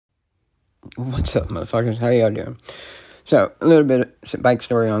What's up, motherfuckers? How y'all doing? So, a little bit of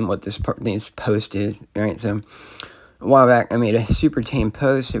backstory on what this post is, right? So, a while back, I made a super tame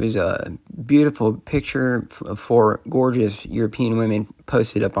post. It was a beautiful picture of four gorgeous European women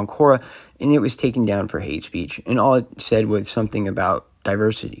posted up on Quora, and it was taken down for hate speech. And all it said was something about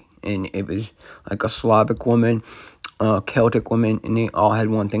diversity. And it was like a Slavic woman, a Celtic woman, and they all had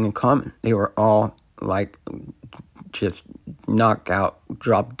one thing in common. They were all like just knockout,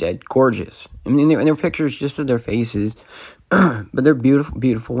 drop dead gorgeous. I mean, they're pictures just of their faces, but they're beautiful,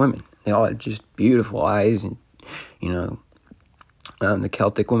 beautiful women. They all had just beautiful eyes, and the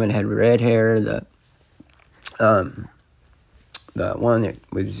Celtic woman had red hair. The one that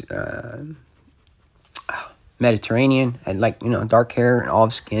was Mediterranean had dark hair and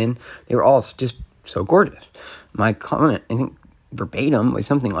olive skin. They were all just so gorgeous. My comment, I think verbatim, was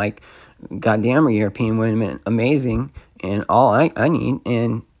something like, "Goddamn, are European women amazing, and all I need,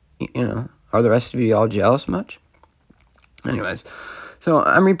 and, are the rest of you all jealous much?" Anyways, so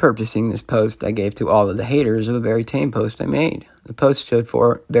I'm repurposing this post I gave to all of the haters of a very tame post I made. The post showed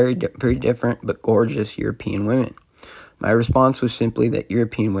four very different but gorgeous European women. My response was simply that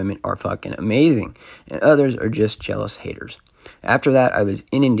European women are fucking amazing, and others are just jealous haters. After that, I was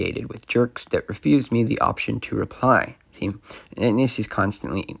inundated with jerks that refused me the option to reply. See, and this is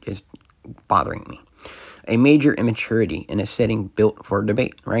constantly just bothering me. A major immaturity in a setting built for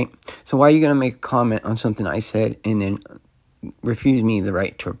debate, right? So why are you going to make a comment on something I said and then refuse me the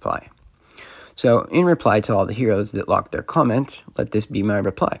right to reply? So in reply to all the heroes that locked their comments, let this be my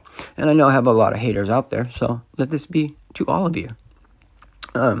reply. And I know I have a lot of haters out there, so let this be to all of you.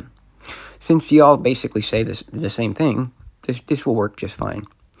 Since y'all basically say the same thing, this will work just fine.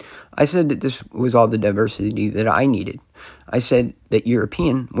 I said that this was all the diversity that I needed. I said that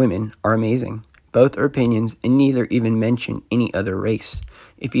European women are amazing. Both are opinions, and neither even mention any other race.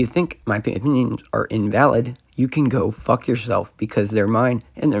 If you think my opinions are invalid, you can go fuck yourself, because they're mine,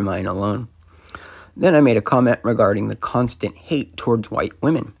 and they're mine alone. Then I made a comment regarding the constant hate towards white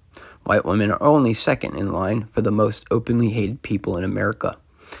women. White women are only second in line for the most openly hated people in America.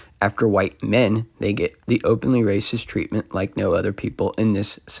 After white men, they get the openly racist treatment like no other people in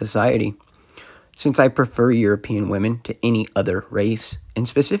this society. Since I prefer European women to any other race, and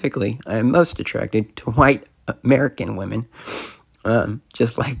specifically, I am most attracted to white American women,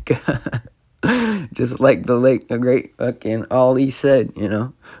 just like the great fucking Ali said,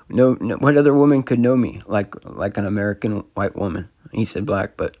 no, what other woman could know me like an American white woman? He said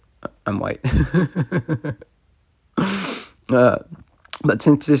black, but I'm white. But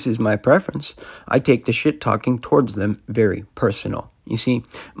since this is my preference, I take the shit talking towards them very personal. You see,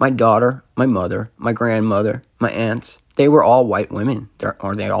 my daughter, my mother, my grandmother, my aunts, they were all white women,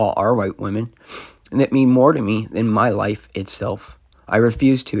 or they all are white women, and that mean more to me than my life itself. I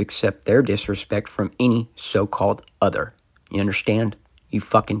refuse to accept their disrespect from any so-called other. You understand? You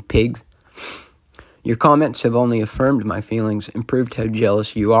fucking pigs. Your comments have only affirmed my feelings and proved how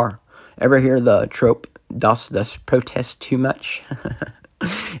jealous you are. Ever hear the trope, das protest too much?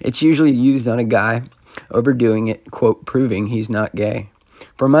 It's usually used on a guy overdoing it, quote, proving he's not gay.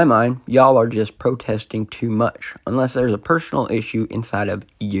 For my mind, y'all are just protesting too much, unless there's a personal issue inside of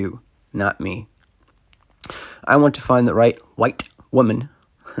you, not me. I want to find the right white woman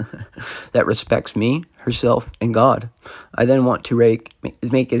that respects me, herself, and God. I then want to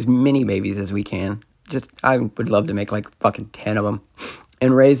make as many babies as we can. I would love to make like fucking 10 of them,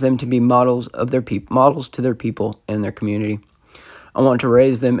 and raise them to be models to their people and their community. I want to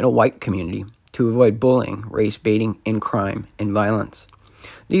raise them in a white community to avoid bullying, race baiting, and crime and violence.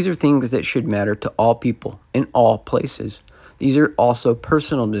 These are things that should matter to all people in all places. These are also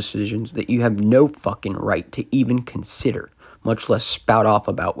personal decisions that you have no fucking right to even consider, much less spout off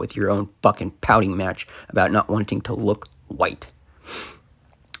about with your own fucking pouting match about not wanting to look white.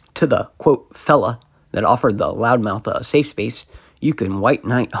 To the, quote, fella that offered the loudmouth a safe space, you can white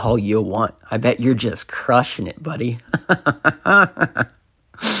knight all you want. I bet you're just crushing it, buddy.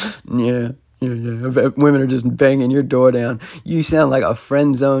 Yeah. I bet women are just banging your door down. You sound like a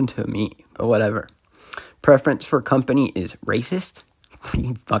friend zone to me, but whatever. Preference for company is racist?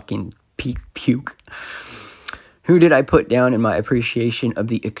 You fucking puke. Who did I put down in my appreciation of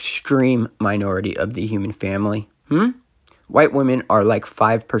the extreme minority of the human family? White women are like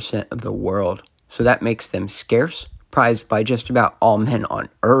 5% of the world, so that makes them scarce, prized by just about all men on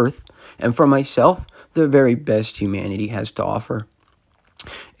earth, and for myself, the very best humanity has to offer.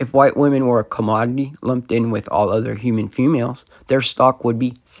 If white women were a commodity lumped in with all other human females, their stock would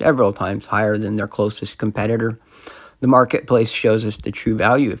be several times higher than their closest competitor. The marketplace shows us the true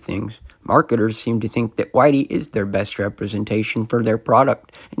value of things, Marketers seem to think that whitey is their best representation for their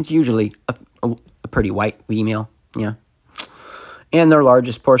product. It's usually a pretty white female, yeah. And their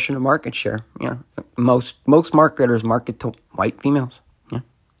largest portion of market share, yeah. Most marketers market to white females, yeah.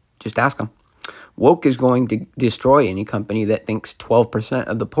 Just ask them. Woke is going to destroy any company that thinks 12%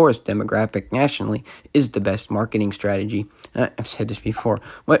 of the poorest demographic nationally is the best marketing strategy. I've said this before.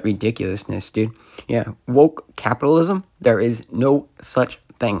 What ridiculousness, dude. Yeah, woke capitalism, there is no such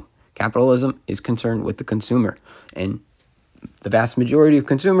thing. Capitalism is concerned with the consumer, and the vast majority of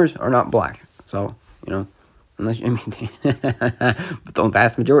consumers are not black. So, unless, but the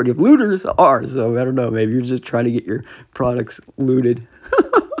vast majority of looters are. So, I don't know, maybe you're just trying to get your products looted.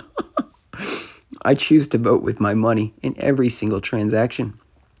 I choose to vote with my money in every single transaction.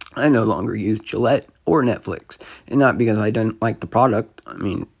 I no longer use Gillette or Netflix, and not because I don't like the product. I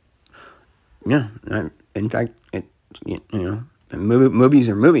mean, yeah, in fact, movies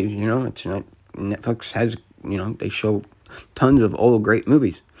are movies, it's not, Netflix has, they show tons of old great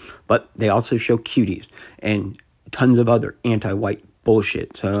movies, but they also show cuties and tons of other anti-white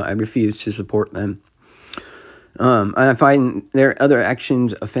bullshit, so I refuse to support them. I find their other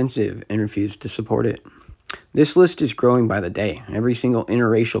actions offensive and refuse to support it. This list is growing by the day. Every single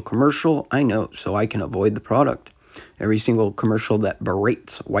interracial commercial I note so I can avoid the product. Every single commercial that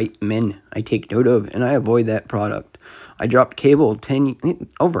berates white men I take note of, and I avoid that product. I dropped cable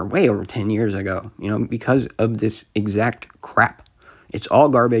way over 10 years ago, because of this exact crap. It's all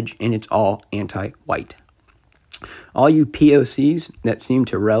garbage, and it's all anti-white. All you POCs that seem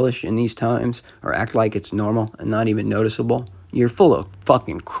to relish in these times or act like it's normal and not even noticeable, you're full of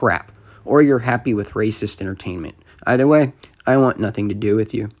fucking crap. Or you're happy with racist entertainment. Either way, I want nothing to do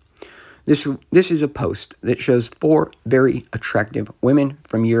with you. This is a post that shows 4 very attractive women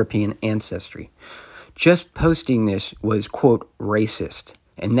from European ancestry. Just posting this was, quote, racist.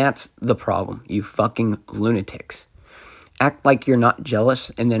 And that's the problem, you fucking lunatics. Act like you're not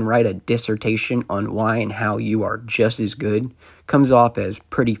jealous and then write a dissertation on why and how you are just as good comes off as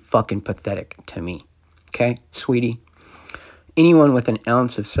pretty fucking pathetic to me. Okay, sweetie? Anyone with an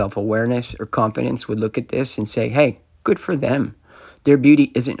ounce of self-awareness or confidence would look at this and say, hey, good for them. Their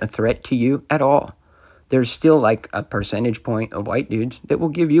beauty isn't a threat to you at all. There's still like a percentage point of white dudes that will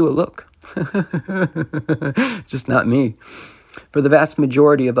give you a look. Just not me. For the vast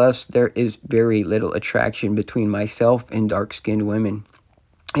majority of us, there is very little attraction between myself and dark-skinned women.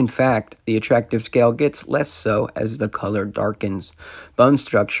 In fact, the attractive scale gets less so as the color darkens. Bone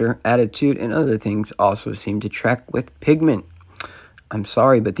structure, attitude, and other things also seem to track with pigment. I'm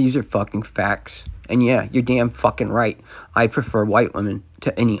sorry, but these are fucking facts. And yeah, you're damn fucking right. I prefer white women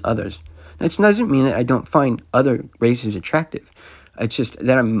to any others. That doesn't mean that I don't find other races attractive. It's just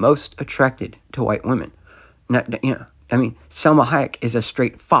that I'm most attracted to white women. Selma Hayek is a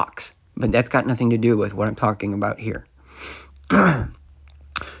straight fox, but that's got nothing to do with what I'm talking about here.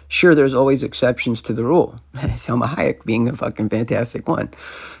 Sure, there's always exceptions to the rule. Selma Hayek being a fucking fantastic one.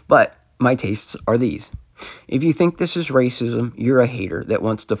 But my tastes are these. If you think this is racism, you're a hater that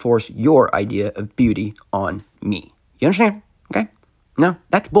wants to force your idea of beauty on me. You understand? Okay? No,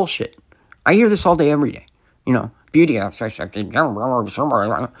 that's bullshit. I hear this all day, every day. Beauty. You're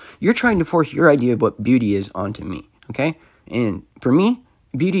trying to force your idea of what beauty is onto me. Okay? And for me,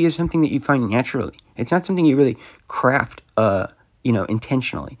 beauty is something that you find naturally. It's not something you really craft,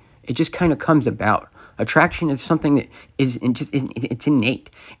 intentionally. It just kind of comes about. Attraction is something that it's innate.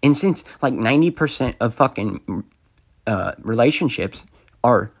 And since like 90% of fucking relationships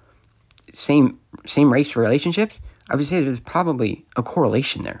are same race relationships, I would say there's probably a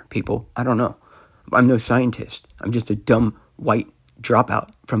correlation there, people. I don't know. I'm no scientist. I'm just a dumb white dropout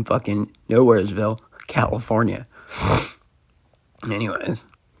from fucking Nowheresville, California. Anyways.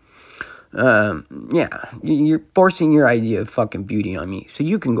 You're forcing your idea of fucking beauty on me, so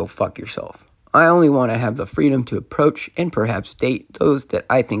you can go fuck yourself. I only want to have the freedom to approach and perhaps date those that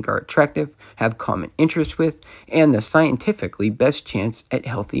I think are attractive, have common interests with, and the scientifically best chance at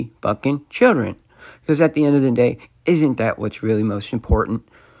healthy fucking children. Because at the end of the day, isn't that what's really most important?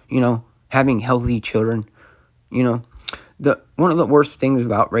 Having healthy children. One of the worst things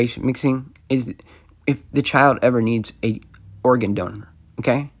about race mixing is if the child ever needs a organ donor,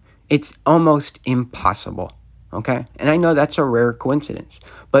 okay? It's almost impossible, okay? And I know that's a rare coincidence,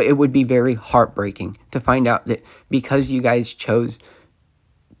 but it would be very heartbreaking to find out that because you guys chose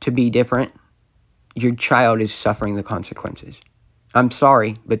to be different, your child is suffering the consequences. I'm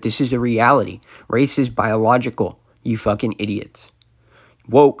sorry, but this is a reality. Race is biological, you fucking idiots.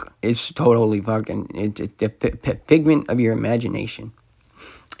 Woke is totally fucking, it's a figment of your imagination.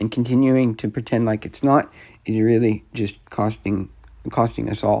 And continuing to pretend like it's not is really just costing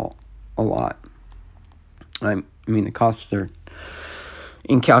us all a lot. I mean, the costs are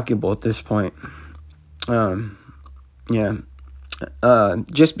incalculable at this point. Yeah.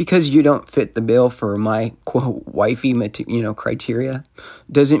 Just because you don't fit the bill for my quote wifey, criteria,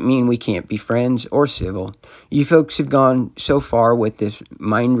 doesn't mean we can't be friends or civil. You folks have gone so far with this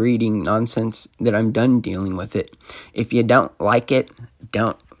mind reading nonsense that I'm done dealing with it. If you don't like it,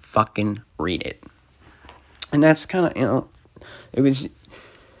 don't fucking read it. And that's kind of, it was.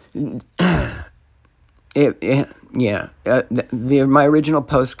 My original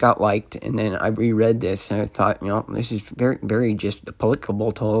post got liked, and then I reread this, and I thought, this is very, very just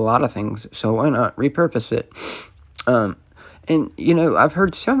applicable to a lot of things, so why not repurpose it? And I've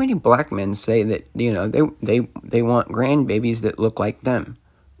heard so many black men say that they want grandbabies that look like them,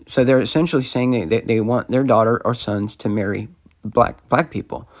 so they're essentially saying that they want their daughter or sons to marry black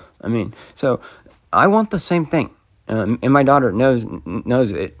people. I mean, so I want the same thing, and my daughter knows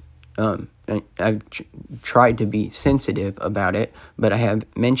it. I've tried to be sensitive about it, but I have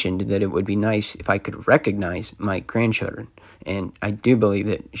mentioned that it would be nice if I could recognize my grandchildren. And I do believe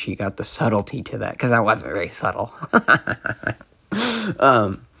that she got the subtlety to that, because I wasn't very subtle.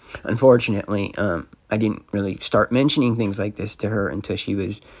 Unfortunately, I didn't really start mentioning things like this to her until she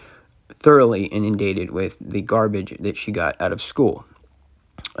was thoroughly inundated with the garbage that she got out of school.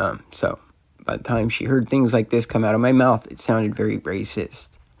 So by the time she heard things like this come out of my mouth, it sounded very racist.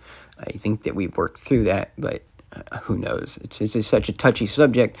 I think that we've worked through that, but who knows? It's such a touchy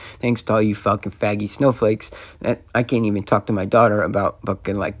subject, thanks to all you fucking faggy snowflakes, that I can't even talk to my daughter about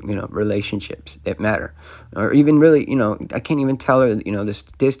fucking, relationships that matter. Or even really, I can't even tell her, the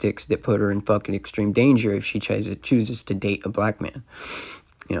statistics that put her in fucking extreme danger if she chooses to date a black man.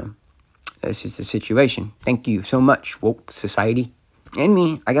 This is the situation. Thank you so much, woke society. And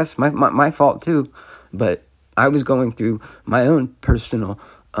me, I guess my fault too, but I was going through my own personal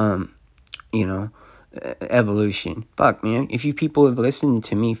evolution. Fuck, man. If you people have listened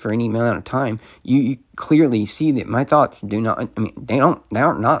to me for any amount of time, you clearly see that my thoughts they're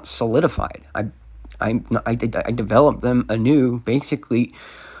not solidified. I develop them anew, basically,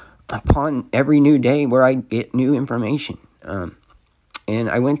 upon every new day where I get new information. And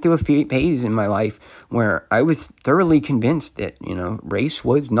I went through a phase in my life where I was thoroughly convinced that, race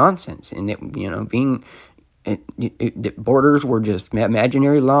was nonsense, and that, that borders were just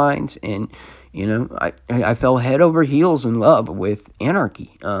imaginary lines, and I fell head over heels in love with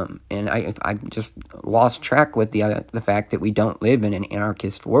anarchy, and I just lost track with the fact that we don't live in an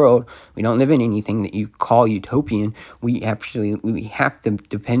anarchist world. We don't live in anything that you call utopian. We have to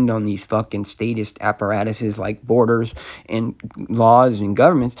depend on these fucking statist apparatuses like borders and laws and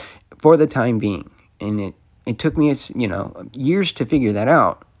governments for the time being, and it took me years to figure that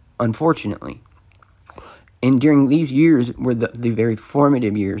out, unfortunately. And during these years were the very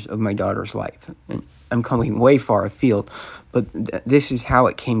formative years of my daughter's life. And I'm coming way far afield, but this is how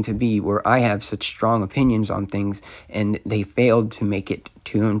it came to be, where I have such strong opinions on things, and they failed to make it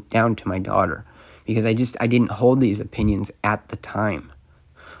down to my daughter, because I didn't hold these opinions at the time.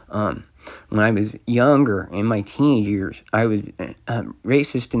 When I was younger, in my teenage years, I was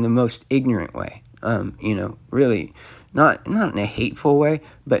racist in the most ignorant way. Really. Not in a hateful way,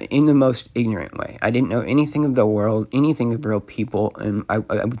 but in the most ignorant way. I didn't know anything of the world, anything of real people, and I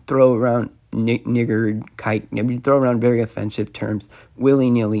would throw around nigger, kike, I would throw around very offensive terms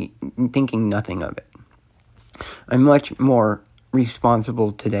willy-nilly, thinking nothing of it. I'm much more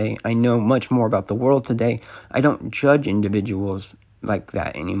responsible today. I know much more about the world today. I don't judge individuals like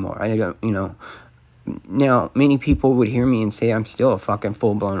that anymore. I don't, Now, many people would hear me and say I'm still a fucking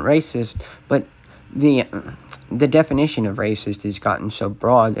full-blown racist, but the definition of racist has gotten so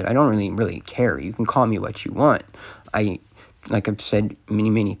broad that I don't really care. You can call me what you want. Like I've said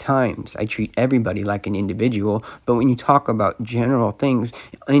many times, I treat everybody like an individual, but when you talk about general things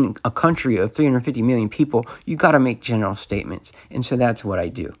in a country of 350 million people, you got to make general statements. And so that's what I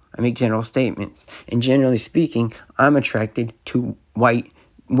do. I make general statements. And generally speaking, I'm attracted to white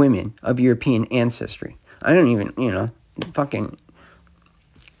women of European ancestry. I don't even,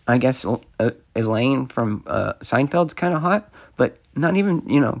 I guess Elaine from Seinfeld's kind of hot, but not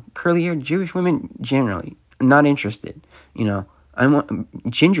even, curly-haired Jewish women generally. Not interested. I want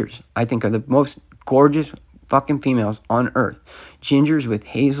gingers. I think are the most gorgeous fucking females on earth. Gingers with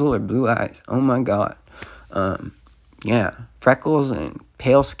hazel or blue eyes. Oh my God. Freckles and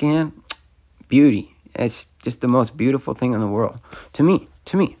pale skin. Beauty. It's just the most beautiful thing in the world. To me,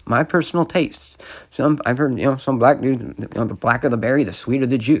 my personal tastes. I've heard, some black dudes, the blacker the berry, the sweeter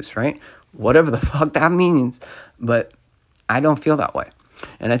the juice, right? Whatever the fuck that means. But I don't feel that way.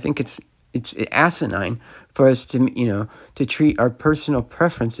 And I think it's asinine for us to, to treat our personal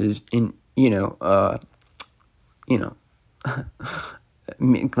preferences in, you know,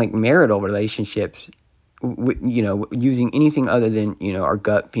 like marital relationships, using anything other than, our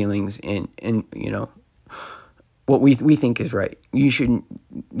gut feelings and what we think is right. You shouldn't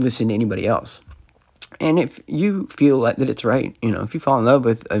listen to anybody else. And if you feel like that it's right, if you fall in love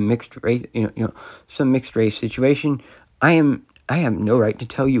with a mixed race, some mixed race situation, I have no right to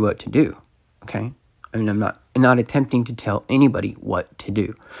tell you what to do. Okay? I mean, I'm not attempting to tell anybody what to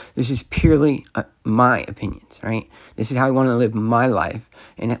do. This is purely my opinions, right? This is how I want to live my life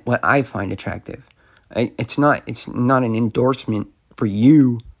and what I find attractive. It's not an endorsement for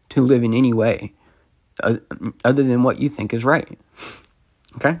you to live in any way other than what you think is right.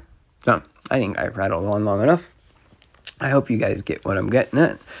 Okay? So, I think I've rattled on long enough. I hope you guys get what I'm getting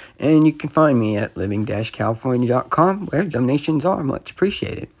at. And you can find me at living-california.com, where donations are much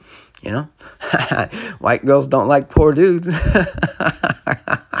appreciated. White girls don't like poor dudes.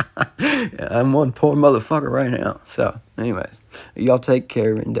 I'm one poor motherfucker right now. So, anyways, y'all take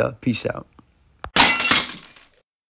care and peace out.